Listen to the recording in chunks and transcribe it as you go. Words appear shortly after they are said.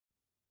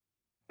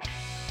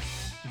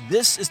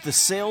This is the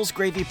Sales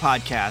Gravy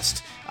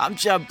Podcast. I'm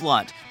Jeb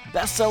Blunt,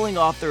 best-selling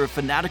author of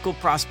Fanatical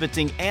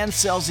Prospecting and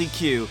Sales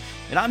EQ,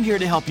 and I'm here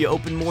to help you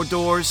open more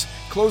doors,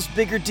 close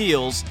bigger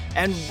deals,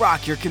 and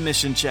rock your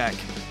commission check.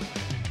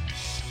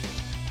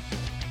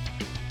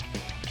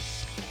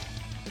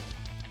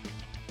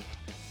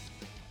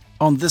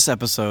 On this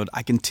episode,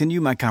 I continue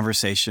my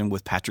conversation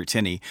with Patrick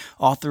Tinney,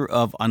 author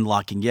of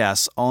Unlocking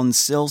Yes, on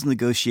sales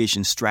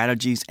negotiation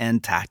strategies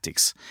and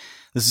tactics.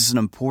 This is an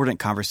important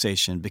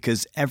conversation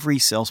because every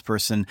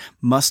salesperson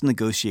must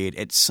negotiate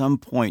at some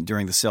point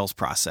during the sales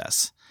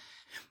process.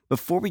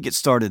 Before we get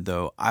started,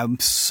 though, I'm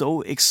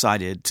so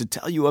excited to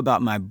tell you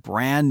about my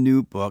brand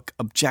new book,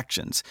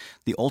 Objections,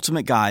 the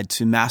ultimate guide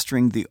to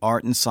mastering the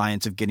art and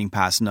science of getting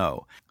past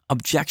no.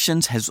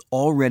 Objections has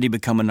already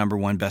become a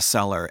 #1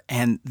 bestseller,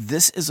 and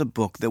this is a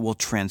book that will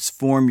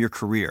transform your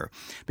career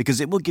because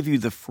it will give you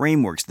the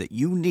frameworks that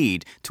you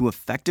need to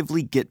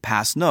effectively get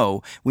past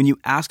no when you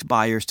ask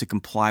buyers to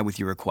comply with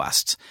your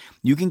requests.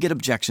 You can get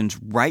Objections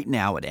right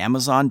now at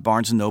Amazon,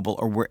 Barnes & Noble,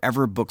 or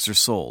wherever books are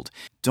sold.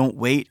 Don't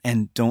wait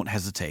and don't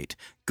hesitate.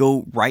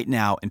 Go right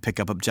now and pick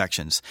up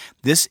Objections.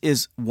 This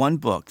is one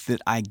book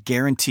that I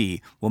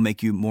guarantee will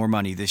make you more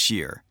money this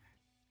year.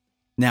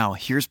 Now,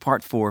 here's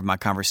part 4 of my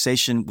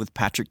conversation with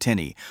Patrick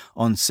Tinney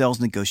on sales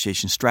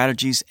negotiation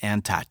strategies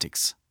and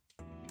tactics.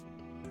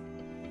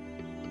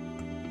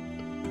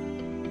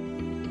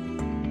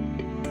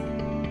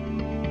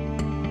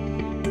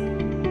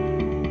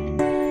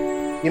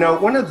 You know,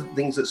 one of the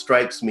things that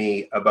strikes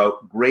me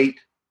about great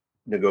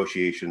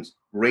negotiations,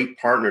 great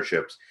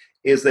partnerships,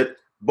 is that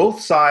both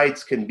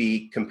sides can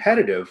be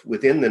competitive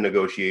within the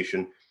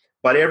negotiation,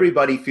 but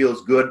everybody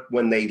feels good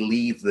when they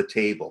leave the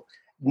table.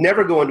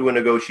 Never go into a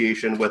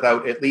negotiation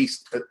without at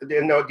least,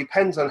 it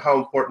depends on how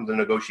important the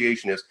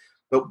negotiation is,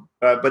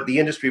 but the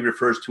industry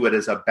refers to it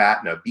as a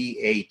BATNA,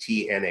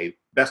 B-A-T-N-A,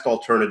 best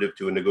alternative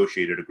to a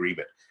negotiated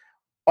agreement.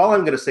 All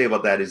I'm going to say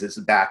about that is it's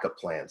backup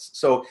plans.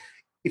 So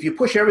if you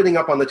push everything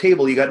up on the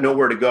table, you got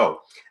nowhere to go.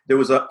 There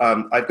was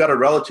I've got a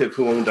relative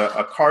who owned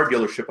a car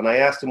dealership, and I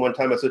asked him one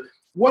time, I said,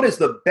 what is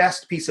the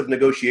best piece of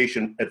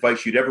negotiation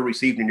advice you'd ever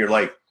received in your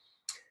life?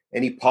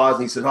 And he paused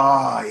and he said,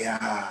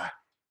 yeah.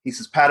 He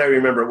says, Pat, I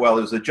remember it well.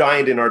 It was a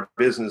giant in our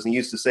business. And he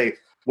used to say,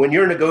 when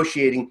you're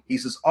negotiating, he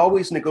says,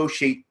 always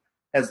negotiate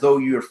as though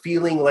you're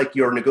feeling like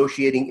you're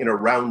negotiating in a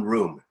round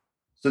room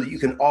so that you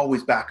can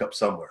always back up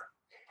somewhere.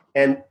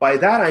 And by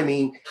that, I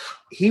mean,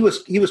 he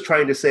was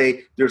trying to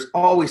say, there's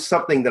always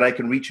something that I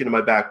can reach into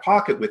my back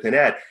pocket with and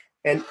add.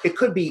 And it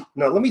could be,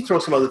 now let me throw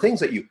some other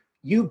things at you.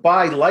 You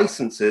buy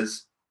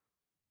licenses,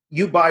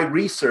 you buy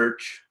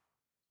research,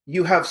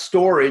 you have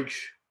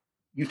storage,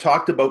 you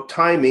talked about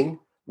timing.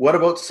 What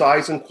about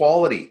size and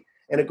quality?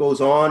 And it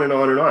goes on and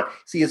on and on.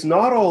 See, it's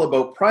not all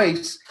about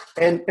price.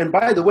 And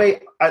by the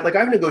way,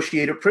 I've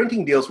negotiated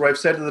printing deals where I've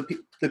said to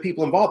the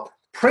people involved,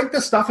 print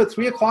the stuff at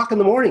 3:00 in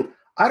the morning.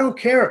 I don't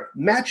care.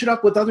 Match it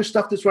up with other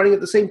stuff that's running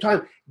at the same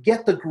time.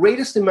 Get the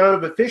greatest amount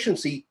of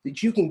efficiency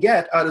that you can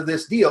get out of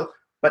this deal.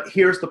 But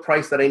here's the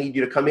price that I need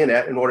you to come in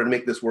at in order to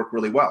make this work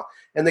really well.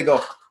 And they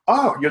go,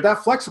 oh, you're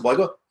that flexible. I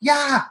go,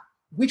 yeah,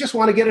 we just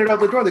want to get it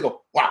out the door. They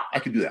go, wow, I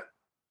can do that.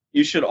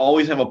 You should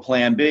always have a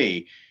plan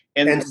B.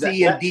 And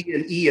C and D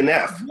and E and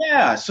F.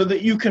 Yeah, so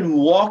that you can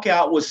walk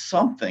out with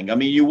something. I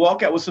mean, you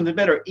walk out with something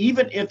better,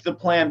 even if the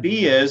plan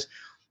B is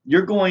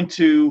you're going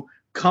to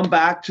come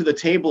back to the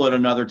table at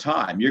another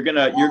time. You're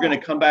gonna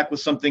come back with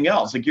something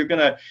else.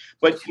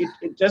 But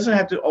it doesn't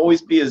have to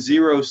always be a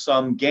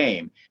zero-sum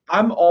game.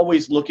 I'm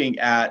always looking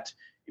at,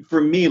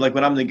 for me, like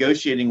when I'm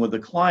negotiating with a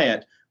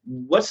client,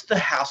 what's the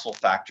hassle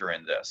factor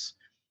in this?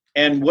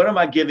 And what am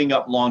I giving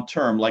up long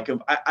term? Like if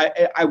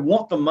I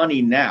want the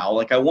money now,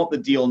 like I want the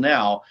deal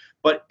now,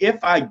 but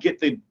if I get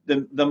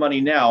the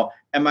money now,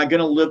 am I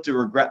going to live to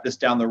regret this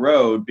down the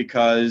road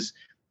because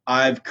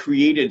I've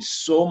created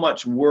so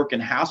much work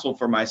and hassle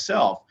for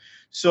myself?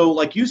 So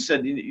like you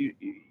said, you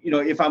know,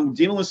 if I'm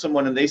dealing with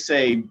someone and they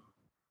say,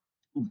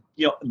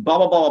 you know, blah,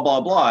 blah, blah,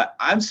 blah, blah,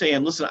 I'm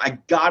saying, listen, I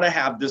got to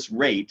have this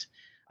rate.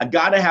 I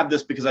got to have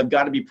this because I've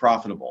got to be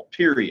profitable,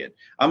 period.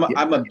 I'm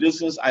a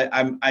business.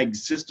 I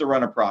exist to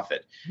run a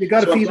profit. You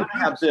got to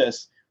have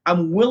this.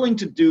 I'm willing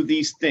to do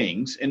these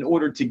things in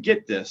order to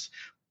get this,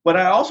 but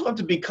I also have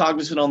to be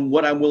cognizant on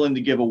what I'm willing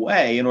to give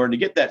away in order to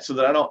get that so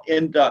that I don't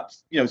end up,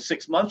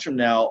 6 months from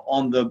now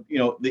on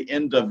the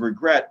end of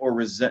regret or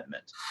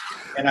resentment.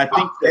 And I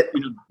think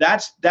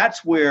that,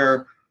 that's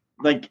where,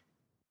 like,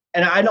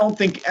 and I don't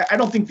think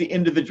the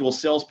individual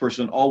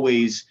salesperson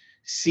always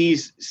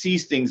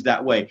sees things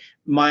that way.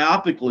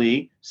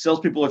 Myopically,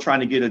 salespeople are trying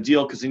to get a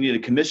deal because they need a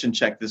commission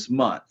check this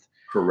month.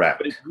 Correct.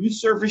 But if you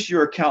service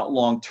your account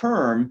long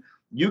term,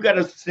 you got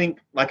to think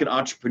like an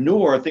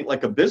entrepreneur, think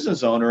like a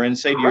business owner, and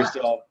say to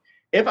yourself,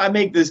 if I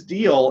make this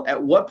deal,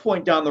 at what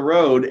point down the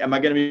road am I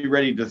going to be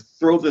ready to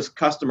throw this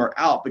customer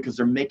out because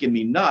they're making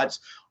me nuts?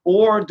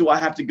 Or do I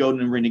have to go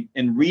and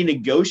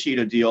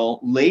renegotiate a deal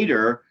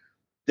later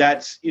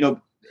that's,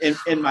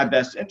 in my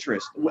best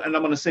interest. And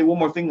I'm going to say one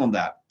more thing on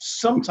that.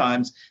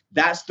 Sometimes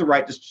that's the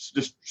right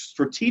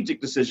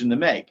strategic decision to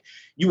make.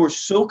 You are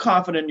so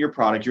confident in your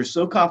product. You're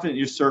so confident in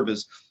your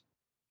service.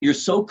 You're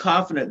so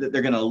confident that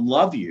they're going to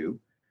love you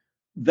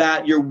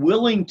that you're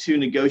willing to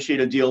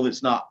negotiate a deal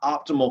that's not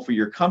optimal for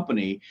your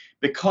company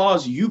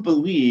because you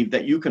believe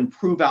that you can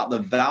prove out the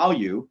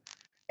value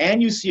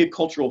and you see a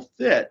cultural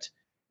fit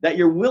that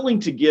you're willing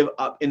to give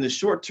up in the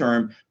short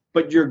term,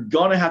 but you're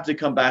going to have to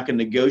come back and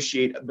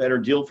negotiate a better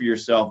deal for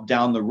yourself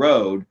down the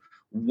road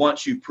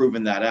once you've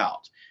proven that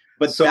out.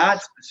 But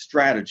that's the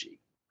strategy.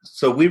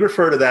 So we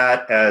refer to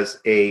that as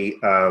a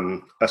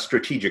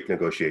strategic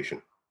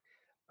negotiation.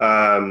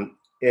 And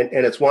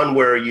it's one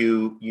where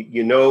you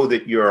know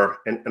that you're,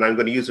 and I'm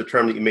going to use a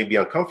term that you may be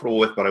uncomfortable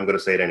with, but I'm going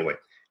to say it anyway.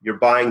 You're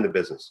buying the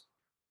business.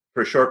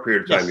 For a short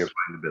period of time, You're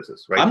buying the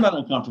business, right? I'm not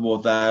uncomfortable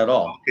with that at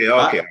all.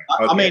 Okay.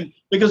 I mean,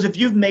 because if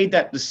you've made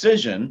that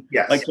decision,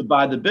 like to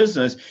buy the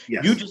business,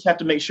 you just have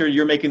to make sure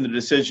you're making the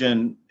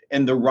decision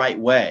in the right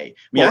way.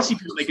 I mean, I see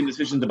people making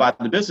decisions to buy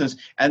the business,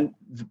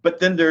 but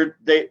then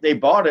they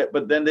bought it,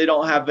 but then they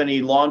don't have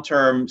any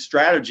long-term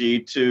strategy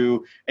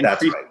to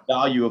increase the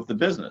value of the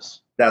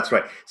business. That's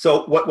right.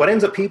 So what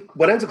ends up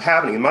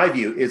happening, in my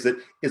view, is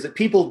that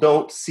people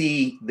don't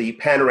see the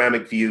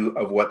panoramic view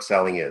of what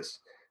selling is.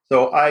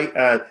 So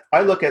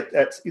I look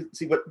at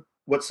see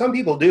what some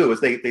people do is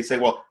they say,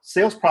 well,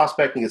 sales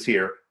prospecting is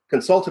here,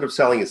 consultative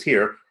selling is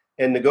here,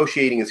 and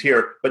negotiating is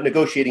here, but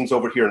negotiating is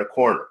over here in a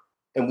corner,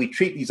 and we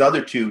treat these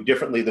other two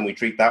differently than we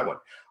treat that one.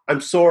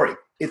 I'm sorry,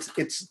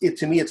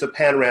 to me it's a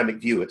panoramic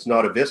view. It's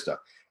not a vista,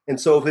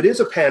 and so if it is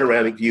a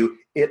panoramic view,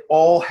 it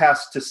all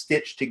has to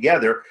stitch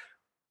together.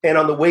 And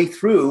on the way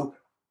through,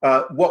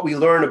 what we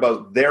learn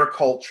about their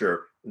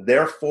culture,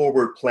 their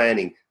forward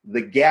planning,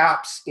 the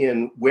gaps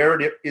in where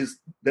it is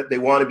that they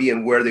want to be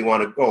and where they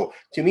want to go.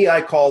 To me,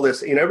 I call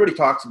this, everybody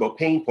talks about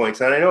pain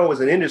points. And I know as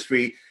an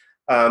industry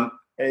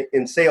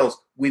in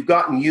sales, we've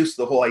gotten used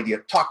to the whole idea,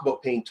 talk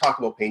about pain, talk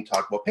about pain,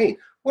 talk about pain.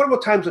 What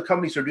about times when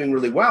companies are doing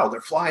really well?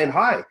 They're flying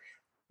high.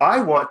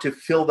 I want to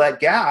fill that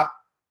gap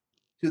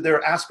to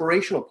their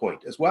aspirational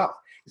point as well.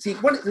 See,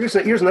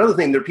 here's another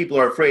thing that people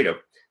are afraid of.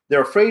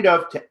 They're afraid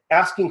of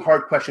asking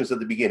hard questions at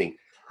the beginning.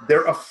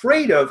 They're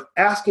afraid of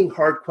asking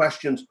hard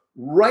questions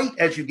right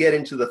as you get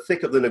into the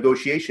thick of the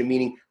negotiation,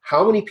 meaning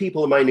how many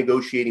people am I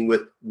negotiating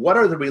with? What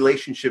are the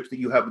relationships that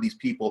you have with these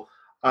people?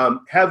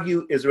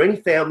 Is there any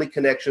family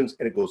connections?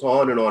 And it goes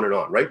on and on and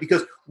on, right?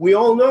 Because we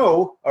all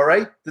know, all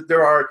right, that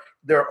there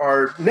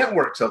are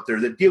networks out there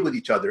that deal with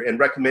each other and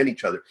recommend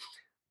each other.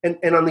 And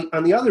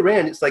on the other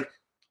end, it's like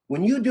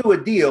when you do a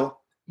deal,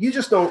 you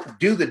just don't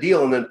do the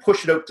deal and then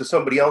push it out to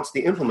somebody else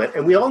to implement.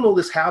 And we all know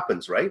this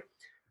happens, right?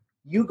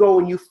 You go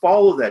and you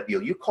follow that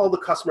deal. You call the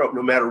customer up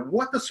no matter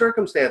what the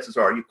circumstances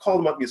are. You call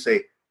them up and you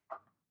say,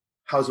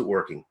 how's it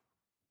working?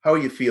 How are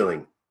you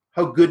feeling?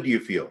 How good do you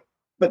feel?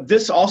 But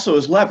this also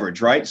is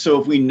leverage, right?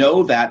 So if we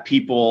know that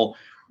people,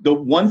 the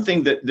one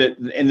thing that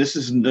and this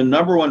is the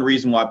number one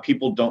reason why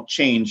people don't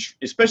change,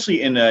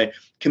 especially in a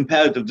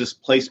competitive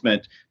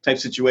displacement type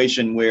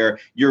situation where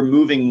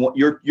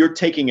you're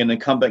taking an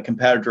incumbent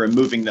competitor and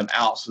moving them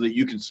out so that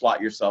you can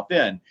slot yourself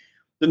in.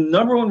 The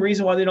number one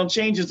reason why they don't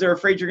change is they're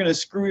afraid you're going to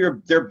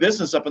screw their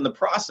business up in the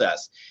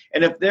process.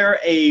 And if they're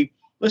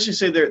let's just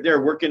say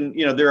they're working,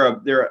 they're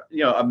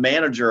a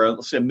manager,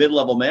 let's say a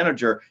mid-level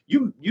manager,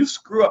 you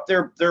screw up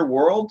their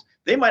world,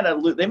 they might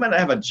not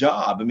have a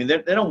job. I mean,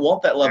 they don't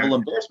want that level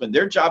of embarrassment.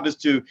 Their job is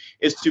to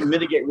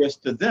mitigate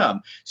risk to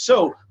them.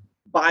 So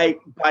by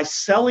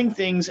selling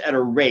things at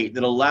a rate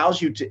that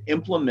allows you to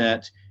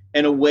implement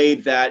in a way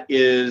that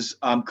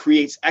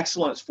creates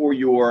excellence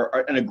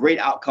and a great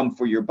outcome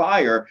for your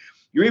buyer,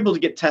 you're able to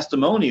get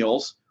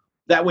testimonials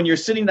that when you're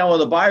sitting down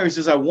with a buyer who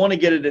says, I want to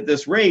get it at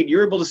this rate,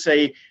 you're able to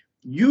say,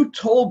 you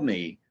told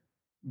me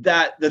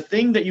that the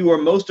thing that you are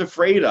most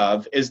afraid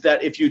of is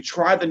that if you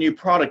try the new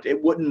product,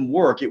 it wouldn't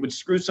work. It would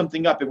screw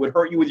something up. It would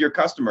hurt you with your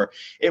customer.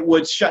 It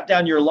would shut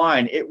down your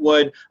line. It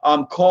would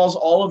cause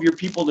all of your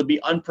people to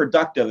be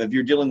unproductive if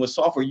you're dealing with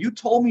software. You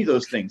told me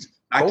those things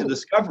back to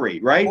discovery,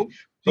 right?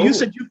 So you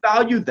said you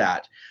valued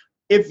that.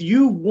 If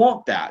you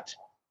want that,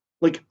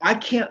 like I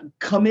can't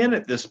come in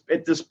at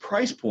this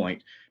price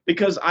point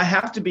because I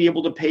have to be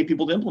able to pay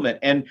people to implement.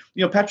 And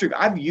Patrick,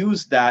 I've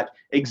used that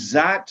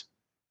exact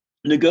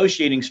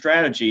negotiating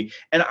strategy,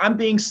 and I'm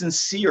being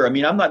sincere. I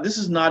mean, this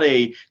is not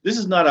a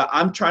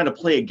I'm trying to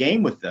play a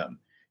game with them.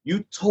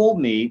 You told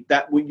me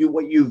that what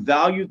you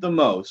valued the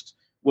most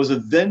was a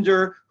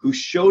vendor who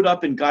showed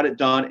up and got it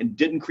done and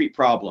didn't create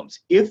problems.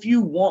 If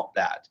you want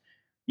that,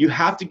 you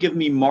have to give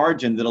me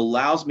margin that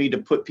allows me to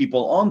put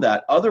people on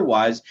that.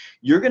 Otherwise,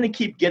 you're going to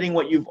keep getting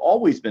what you've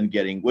always been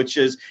getting, which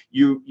is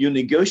you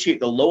negotiate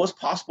the lowest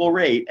possible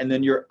rate, and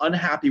then you're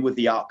unhappy with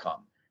the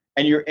outcome.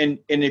 And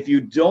if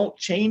you don't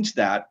change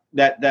that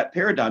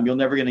paradigm, you're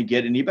never going to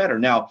get any better.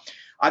 Now,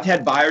 I've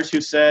had buyers who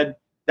said,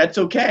 that's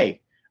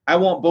okay. I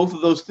want both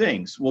of those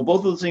things. Well, both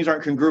of those things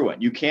aren't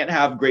congruent. You can't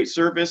have great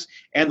service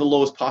and the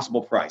lowest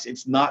possible price.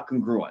 It's not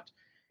congruent.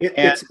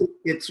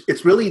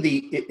 It's really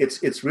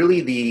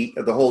the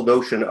whole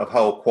notion of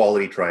how a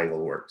quality triangle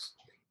works.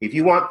 If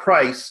you want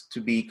price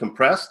to be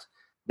compressed,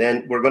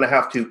 then we're going to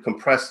have to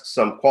compress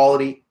some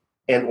quality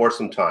and or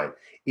some time.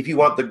 If you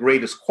want the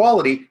greatest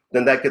quality,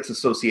 then that gets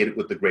associated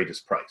with the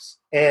greatest price.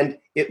 And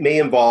it may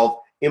involve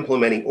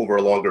implementing over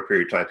a longer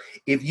period of time.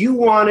 If you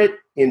want it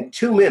in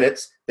 2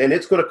 minutes, then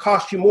it's going to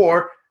cost you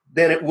more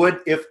than it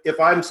would if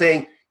I'm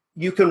saying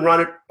you can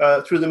run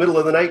it through the middle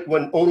of the night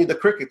when only the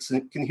crickets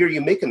can hear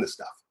you making the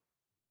stuff.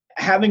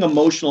 Having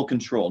emotional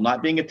control,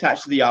 not being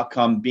attached to the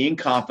outcome, being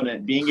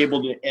confident, being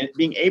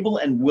able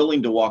and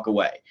willing to walk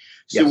away.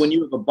 So when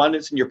you have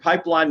abundance in your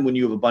pipeline, when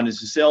you have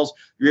abundance in sales,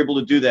 you're able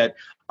to do that.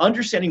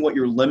 Understanding what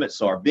your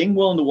limits are, being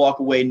willing to walk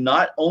away.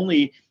 Not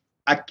only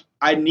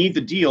I need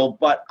the deal,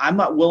 but I'm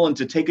not willing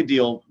to take a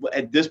deal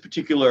at this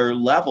particular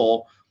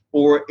level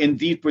or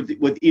indeed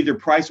with either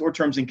price or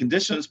terms and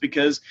conditions,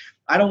 because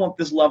I don't want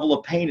this level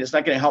of pain. It's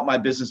not going to help my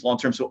business long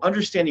term. So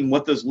understanding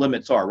what those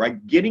limits are,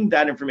 right? Getting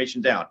that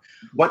information down.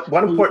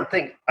 One important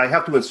thing I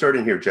have to insert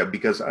in here, Jeb,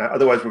 because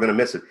otherwise we're going to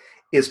miss it,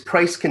 is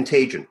price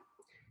contagion.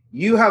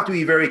 You have to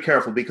be very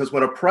careful, because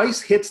when a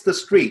price hits the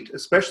street,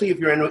 especially if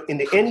you're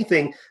into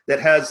anything that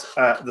has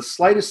the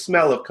slightest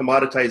smell of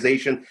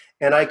commoditization,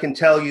 and I can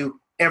tell you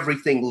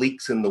everything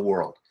leaks in the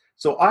world.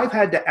 So I've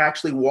had to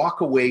actually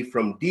walk away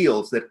from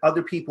deals that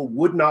other people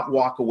would not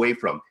walk away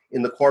from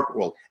in the corporate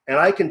world. And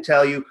I can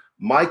tell you,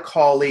 my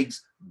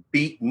colleagues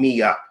beat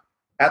me up.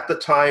 At the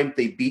time,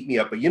 they beat me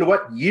up. But you know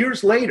what?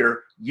 Years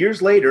later,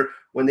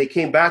 when they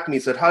came back to me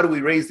and said, how do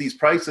we raise these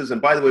prices?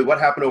 And by the way, what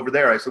happened over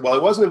there? I said, well, I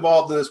wasn't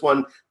involved in this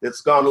one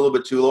that's gone a little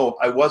bit too low.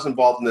 I was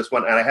involved in this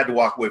one, and I had to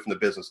walk away from the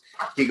business.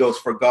 He goes,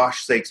 for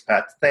gosh sakes,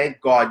 Pat, thank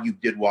God you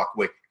did walk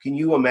away. Can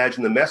you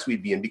imagine the mess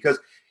we'd be in? Because,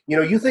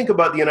 you think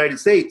about the United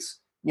States,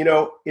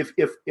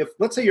 if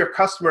let's say your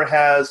customer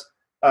has,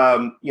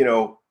 let's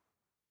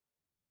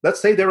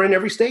say they're in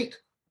every state,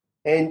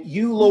 and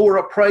you lower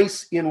a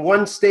price in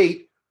one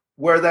state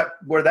where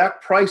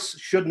that price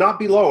should not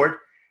be lowered,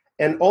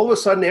 and all of a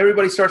sudden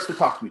everybody starts to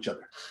talk to each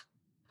other,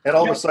 and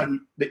all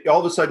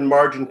of a sudden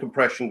margin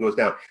compression goes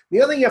down.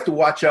 The other thing you have to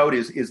watch out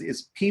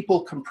is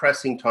people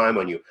compressing time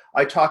on you.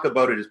 I talk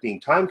about it as being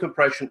time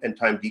compression and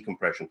time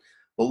decompression.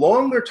 The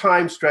longer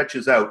time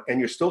stretches out and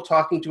you're still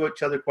talking to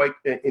each other quite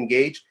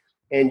engaged,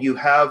 and you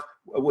have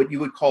what you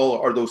would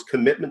call are those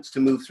commitments to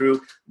move through,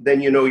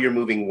 then you're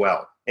moving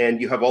well. And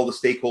you have all the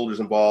stakeholders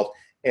involved,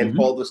 and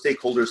all the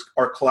stakeholders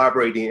are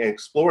collaborating and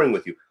exploring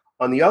with you.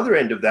 On the other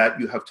end of that,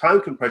 you have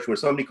time compression where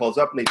somebody calls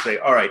up and they say,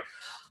 all right,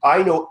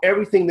 I know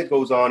everything that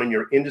goes on in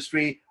your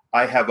industry.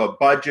 I have a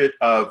budget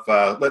of,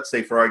 let's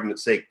say for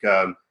argument's sake,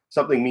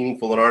 something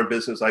meaningful in our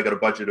business. I got a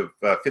budget of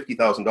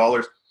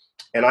 $50,000,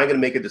 and I'm going to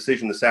make a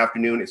decision this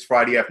afternoon. It's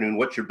Friday afternoon.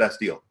 What's your best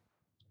deal?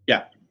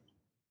 Yeah.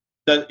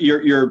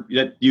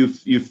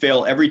 You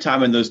fail every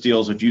time in those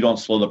deals if you don't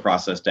slow the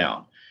process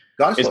down.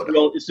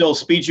 It still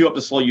speeds you up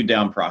to slow you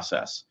down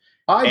process.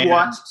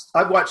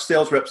 I've watched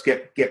sales reps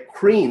get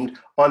creamed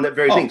on that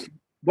very thing.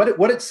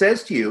 What it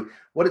says to you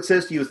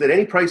is that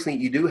any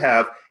pricing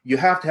that you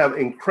have to have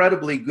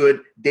incredibly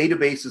good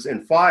databases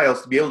and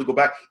files to be able to go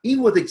back,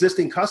 even with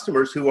existing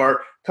customers who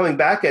are coming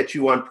back at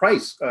you on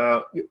price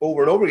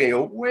over and over again. You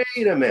go,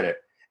 wait a minute,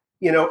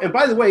 and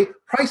by the way,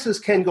 prices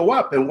can go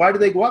up. And why do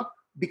they go up?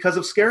 Because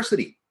of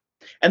scarcity.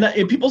 And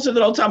people say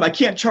that all the time. I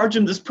can't charge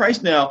them this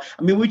price now.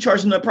 I mean, we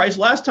charged them that price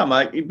last time.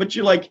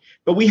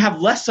 But we have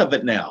less of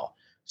it now,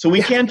 so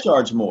we can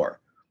charge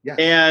more. Yeah.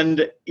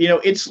 And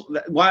it's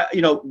why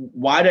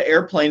do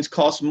airplanes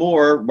cost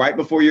more right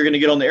before you're going to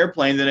get on the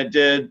airplane than it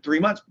did 3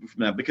 months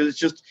from now?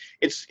 Because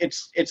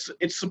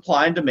it's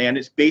supply and demand.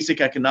 It's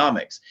basic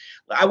economics.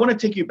 I want to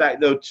take you back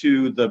though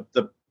to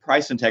the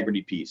price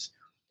integrity piece.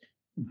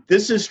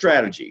 This is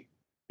strategy.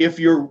 If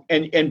you're,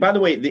 and by the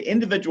way, the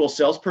individual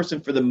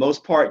salesperson, for the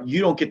most part, you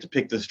don't get to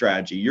pick the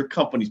strategy. Your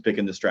company's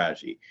picking the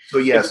strategy. So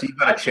yes, you've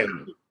got to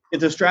change. If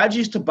the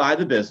strategy is to buy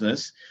the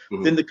business,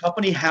 then the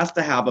company has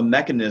to have a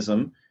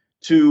mechanism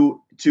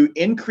to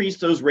increase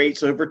those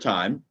rates over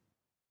time,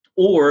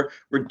 or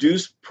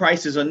reduce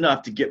prices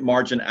enough to get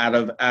margin out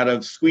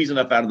of squeeze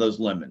enough out of those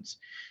lemons.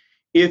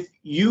 If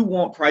you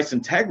want price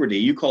integrity,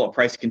 you call it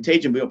price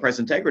contagion, we want price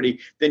integrity,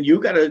 then you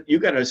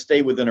gotta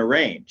stay within a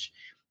range.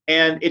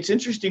 And it's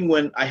interesting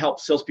when I help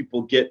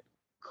salespeople get,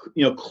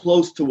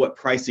 close to what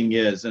pricing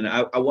is, and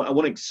I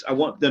want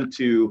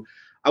to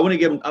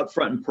get them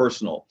upfront and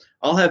personal.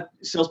 I'll have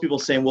salespeople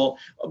saying, "Well,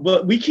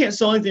 but we can't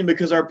sell anything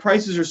because our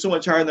prices are so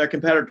much higher than our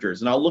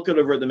competitors." And I'll look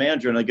over at the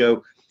manager and I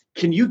go,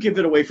 "Can you give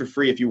it away for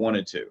free if you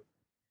wanted to?"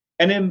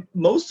 And in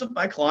most of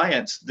my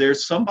clients,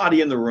 there's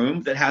somebody in the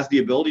room that has the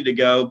ability to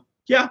go,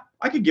 "Yeah,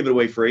 I could give it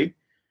away free."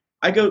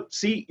 I go,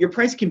 see, your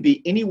price can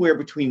be anywhere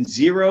between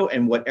zero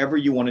and whatever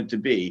you want it to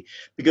be,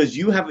 because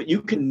you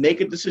can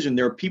make a decision.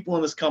 There are people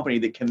in this company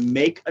that can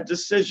make a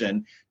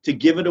decision to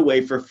give it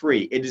away for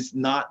free. It is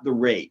not the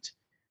rate.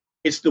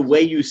 It's the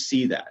way you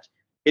see that.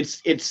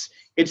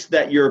 It's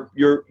that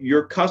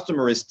your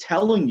customer is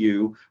telling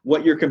you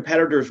what your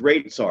competitors'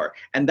 rates are,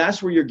 and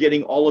that's where you're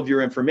getting all of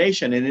your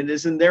information. And it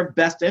is in their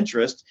best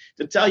interest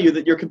to tell you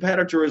that your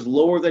competitor is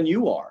lower than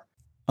you are.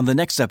 On the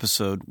next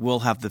episode, we'll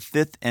have the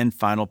fifth and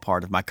final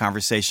part of my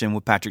conversation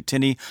with Patrick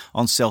Tinney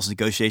on sales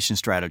negotiation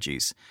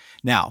strategies.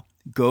 Now,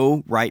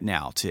 go right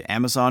now to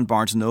Amazon,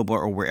 Barnes & Noble,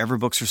 or wherever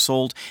books are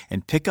sold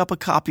and pick up a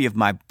copy of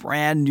my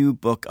brand new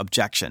book,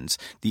 Objections,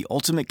 the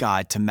ultimate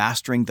guide to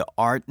mastering the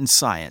art and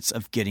science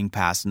of getting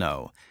past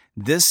no.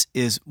 This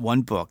is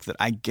one book that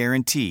I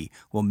guarantee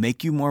will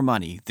make you more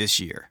money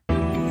this year.